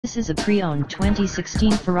This is a pre-owned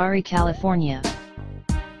 2016 Ferrari California.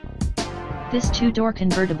 This two-door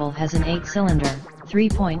convertible has an 8-cylinder,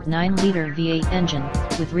 3.9-liter V8 engine,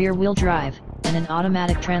 with rear-wheel drive, and an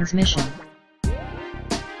automatic transmission.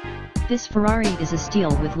 This Ferrari is a steal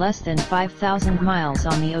with less than 5,000 miles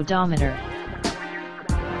on the odometer.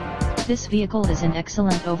 This vehicle is in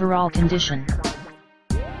excellent overall condition.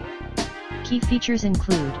 Key features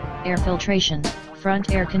include air filtration,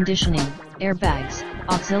 front air conditioning, airbags,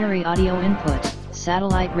 auxiliary audio input,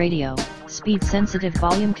 satellite radio, speed-sensitive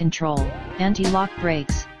volume control, anti-lock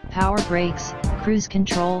brakes, power brakes, cruise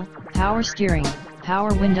control, power steering,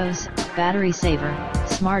 power windows, battery saver,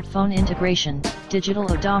 smartphone integration,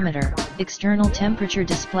 digital odometer, external temperature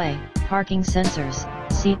display, parking sensors,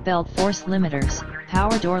 seat belt force limiters,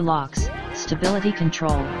 power door locks, stability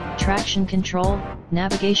control, traction control,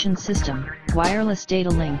 navigation system, wireless data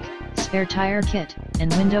link, spare tire kit,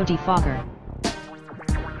 and window defogger.